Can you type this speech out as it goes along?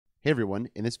Hey everyone,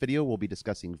 in this video we'll be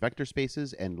discussing vector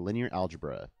spaces and linear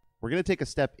algebra. We're going to take a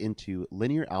step into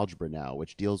linear algebra now,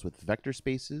 which deals with vector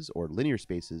spaces or linear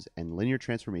spaces and linear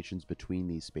transformations between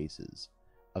these spaces.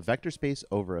 A vector space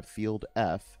over a field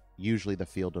F, usually the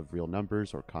field of real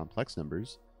numbers or complex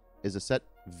numbers, is a set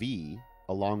V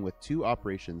along with two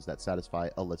operations that satisfy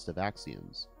a list of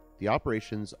axioms. The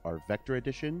operations are vector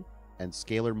addition and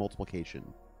scalar multiplication.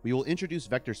 We will introduce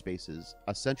vector spaces,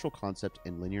 a central concept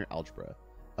in linear algebra.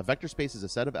 A vector space is a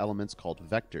set of elements called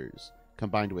vectors,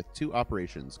 combined with two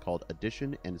operations called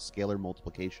addition and scalar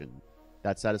multiplication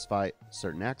that satisfy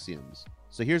certain axioms.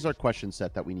 So here's our question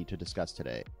set that we need to discuss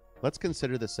today. Let's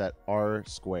consider the set R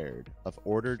squared of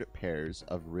ordered pairs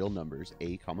of real numbers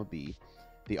a, b.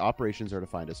 The operations are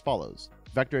defined as follows.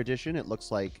 Vector addition, it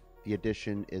looks like the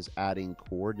addition is adding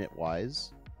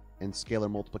coordinate-wise, and scalar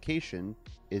multiplication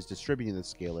is distributing the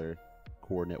scalar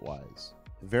coordinate-wise.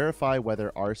 Verify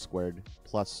whether R squared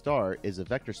plus star is a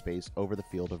vector space over the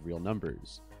field of real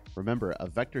numbers. Remember, a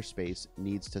vector space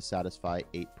needs to satisfy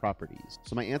 8 properties.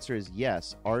 So my answer is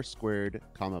yes, R squared,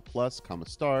 plus,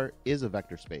 star is a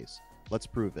vector space. Let's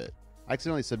prove it. I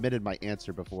accidentally submitted my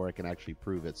answer before I can actually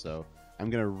prove it, so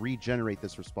I'm going to regenerate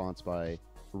this response by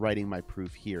writing my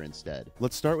proof here instead.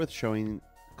 Let's start with showing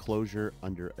closure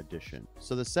under addition.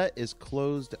 So the set is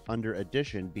closed under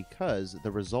addition because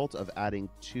the result of adding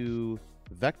two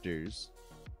vectors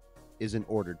is an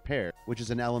ordered pair, which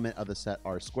is an element of the set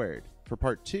R squared. For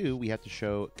part 2, we have to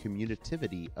show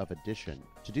commutativity of addition.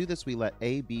 To do this, we let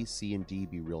a, b, c, and d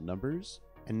be real numbers.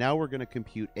 And now we're going to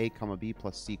compute a, b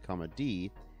plus c,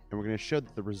 d, and we're going to show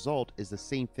that the result is the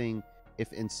same thing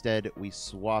if instead we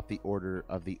swap the order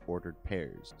of the ordered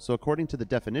pairs. So according to the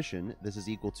definition, this is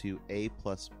equal to a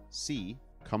plus c,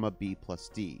 b plus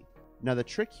d. Now the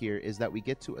trick here is that we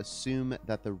get to assume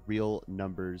that the real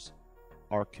numbers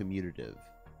are commutative.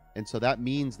 And so that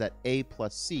means that a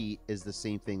plus c is the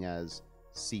same thing as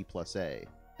c plus a.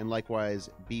 And likewise,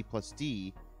 b plus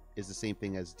d is the same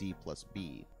thing as d plus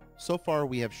b. So far,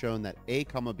 we have shown that a,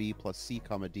 b plus c,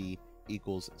 d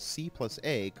equals c plus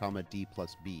a, d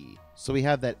plus b. So we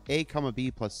have that a,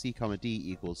 b plus c, d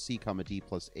equals c, d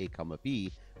plus a,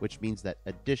 b, which means that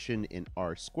addition in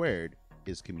R squared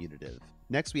is commutative.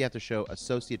 Next, we have to show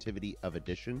associativity of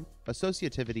addition.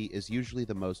 Associativity is usually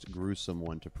the most gruesome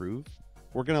one to prove.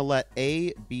 We're going to let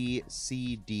A, B,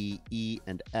 C, D, E,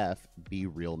 and F be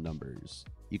real numbers.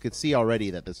 You could see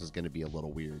already that this is going to be a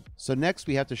little weird. So next,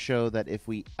 we have to show that if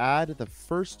we add the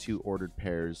first two ordered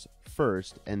pairs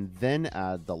first and then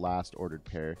add the last ordered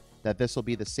pair, that this will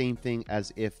be the same thing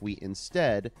as if we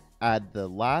instead add the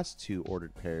last two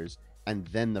ordered pairs and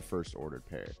then the first ordered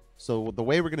pair. So the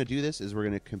way we're going to do this is we're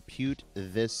going to compute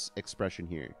this expression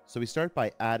here. So we start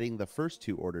by adding the first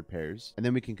two ordered pairs, and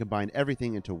then we can combine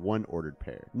everything into one ordered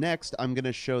pair. Next, I'm going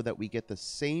to show that we get the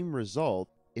same result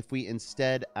if we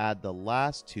instead add the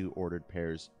last two ordered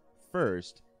pairs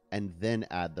first and then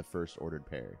add the first ordered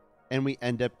pair. And we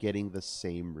end up getting the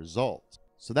same result.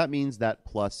 So that means that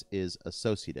plus is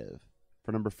associative.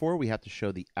 For number 4, we have to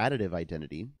show the additive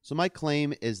identity. So my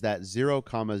claim is that 0,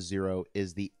 0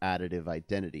 is the additive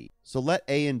identity. So let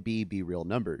a and b be real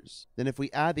numbers. Then if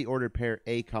we add the ordered pair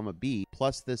a, b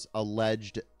plus this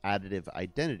alleged additive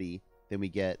identity, then we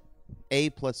get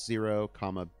a plus 0,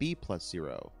 b plus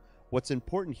 0. What's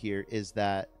important here is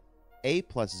that a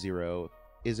plus 0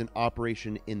 is an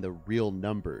operation in the real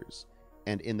numbers.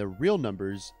 And in the real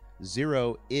numbers,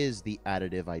 0 is the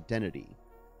additive identity,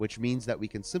 which means that we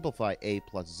can simplify a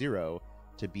plus 0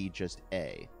 to be just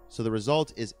a. So the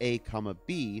result is a,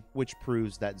 b, which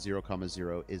proves that 0,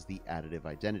 0 is the additive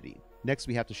identity. Next,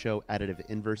 we have to show additive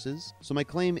inverses. So my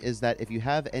claim is that if you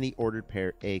have any ordered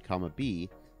pair a, b,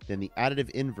 then the additive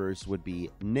inverse would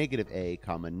be negative a,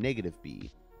 negative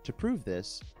b. To prove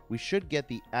this, we should get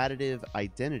the additive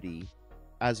identity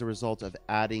as a result of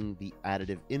adding the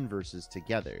additive inverses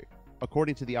together.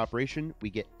 According to the operation, we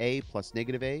get a plus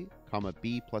negative a,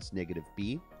 b plus negative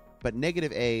b. But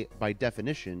negative a, by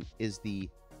definition, is the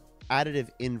additive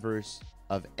inverse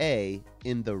of a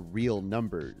in the real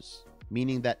numbers,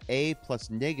 meaning that a plus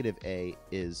negative a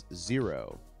is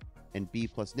 0, and b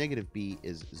plus negative b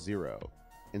is 0.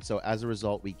 And so as a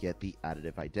result, we get the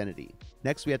additive identity.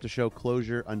 Next, we have to show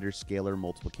closure under scalar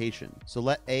multiplication. So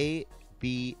let a,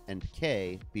 b, and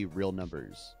k be real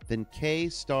numbers. Then k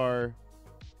star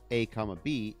a,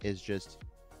 b is just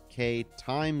k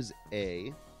times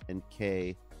a and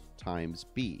k times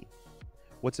b.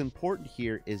 What's important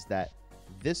here is that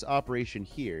this operation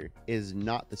here is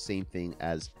not the same thing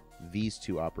as these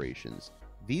two operations.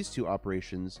 These two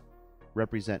operations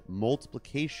represent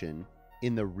multiplication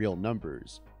in the real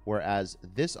numbers, whereas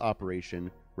this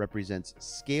operation represents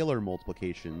scalar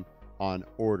multiplication on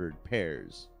ordered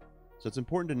pairs. So it's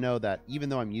important to know that even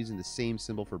though I'm using the same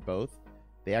symbol for both,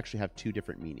 they actually have two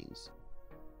different meanings.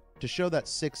 To show that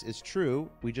 6 is true,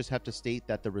 we just have to state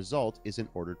that the result is an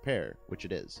ordered pair, which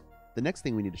it is. The next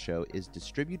thing we need to show is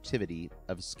distributivity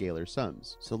of scalar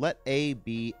sums. So let a,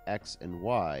 b, x, and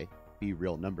y be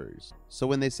real numbers. So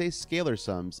when they say scalar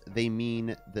sums, they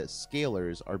mean that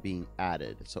scalars are being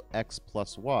added. So x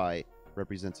plus y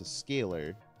represents a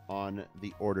scalar on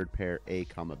the ordered pair a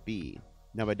comma b.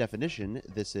 Now by definition,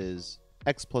 this is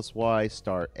x plus y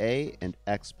star a and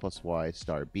x plus y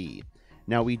star b.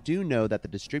 Now we do know that the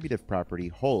distributive property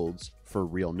holds for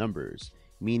real numbers,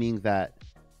 meaning that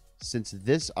since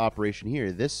this operation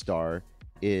here, this star,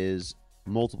 is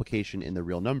multiplication in the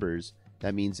real numbers,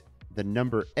 that means the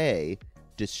number a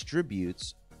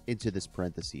distributes into this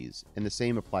parentheses, and the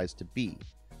same applies to b.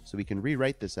 So we can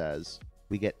rewrite this as,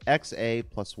 we get xa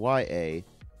plus ya,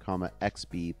 comma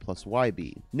xb plus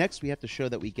yb. Next, we have to show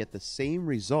that we get the same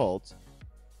result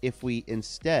if we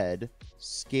instead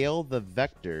scale the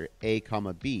vector a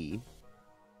comma b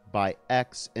by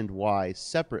x and y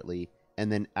separately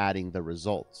and then adding the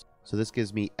results. So this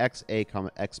gives me xa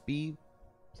comma xb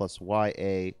plus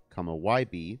ya comma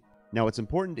yb. Now what's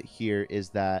important here is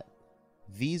that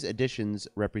these additions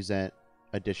represent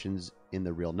additions in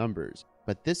the real numbers,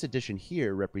 but this addition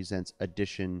here represents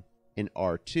addition in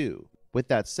R2. With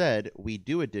that said, we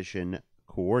do addition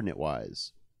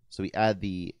coordinate-wise. So we add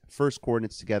the first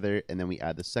coordinates together, and then we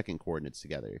add the second coordinates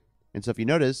together. And so if you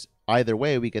notice, either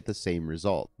way, we get the same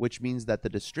result, which means that the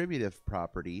distributive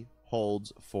property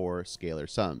holds for scalar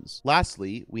sums.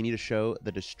 Lastly, we need to show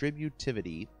the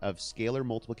distributivity of scalar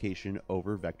multiplication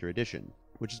over vector addition,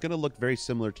 which is going to look very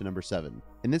similar to number 7.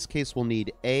 In this case, we'll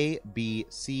need a, b,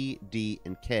 c, d,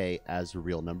 and k as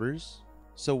real numbers.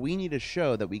 So we need to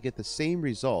show that we get the same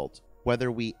result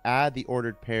whether we add the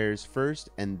ordered pairs first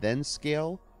and then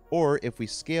scale, or if we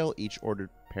scale each ordered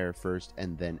pair first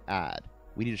and then add.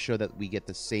 We need to show that we get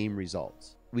the same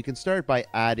results. We can start by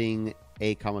adding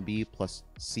a comma b plus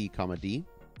c comma d.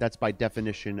 That's by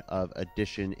definition of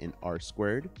addition in R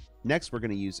squared. Next, we're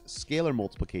going to use scalar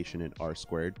multiplication in R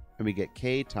squared, and we get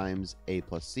k times a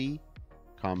plus c,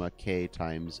 comma k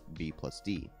times b plus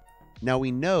d. Now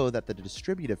we know that the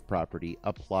distributive property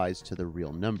applies to the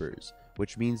real numbers,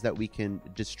 which means that we can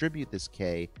distribute this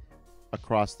k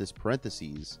across this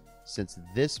parentheses, since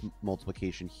this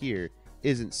multiplication here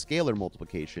isn't scalar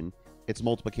multiplication, it's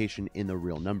multiplication in the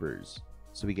real numbers.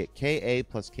 So we get ka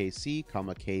plus kc,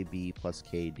 comma kb plus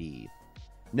kd.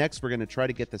 Next, we're going to try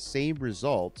to get the same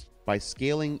result by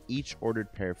scaling each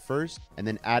ordered pair first and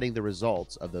then adding the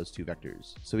results of those two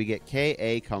vectors. So we get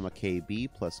ka comma kb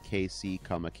plus kc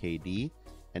comma kd,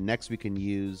 and next we can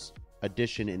use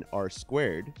addition in R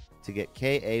squared to get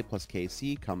ka plus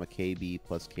kc comma kb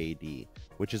plus kd,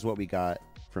 which is what we got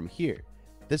from here.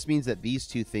 This means that these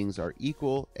two things are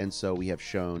equal, and so we have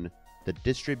shown the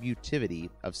distributivity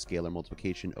of scalar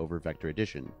multiplication over vector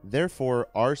addition. Therefore,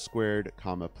 R squared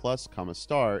comma plus comma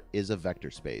star is a vector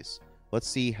space. Let's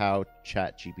see how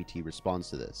ChatGPT responds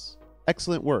to this.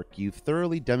 Excellent work. You've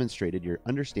thoroughly demonstrated your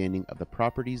understanding of the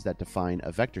properties that define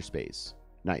a vector space.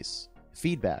 Nice.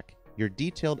 Feedback. Your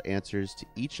detailed answers to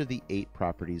each of the 8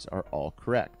 properties are all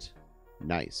correct.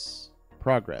 Nice.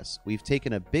 Progress. We've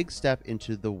taken a big step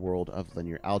into the world of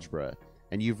linear algebra,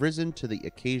 and you've risen to the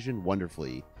occasion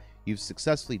wonderfully. You've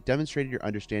successfully demonstrated your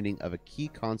understanding of a key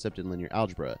concept in linear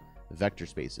algebra, vector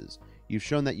spaces. You've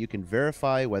shown that you can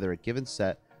verify whether a given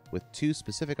set with 2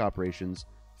 specific operations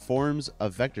forms a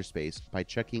vector space by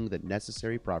checking the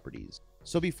necessary properties.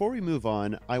 So before we move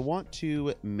on, I want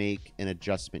to make an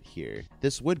adjustment here.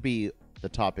 This would be the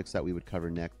topics that we would cover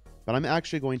next, but I'm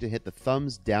actually going to hit the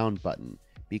thumbs down button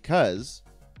because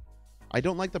I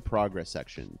don't like the progress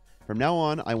section. From now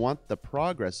on, I want the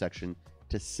progress section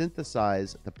to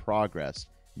synthesize the progress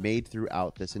made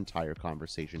throughout this entire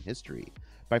conversation history.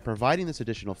 By providing this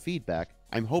additional feedback,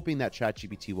 I'm hoping that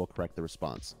ChatGPT will correct the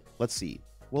response. Let's see.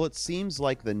 Well, it seems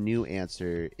like the new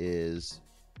answer is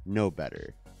no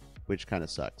better, which kind of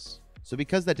sucks. So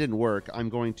because that didn't work, I'm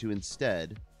going to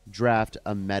instead draft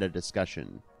a meta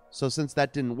discussion. So since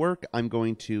that didn't work, I'm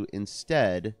going to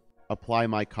instead apply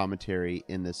my commentary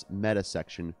in this meta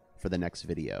section for the next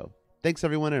video. Thanks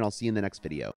everyone, and I'll see you in the next video.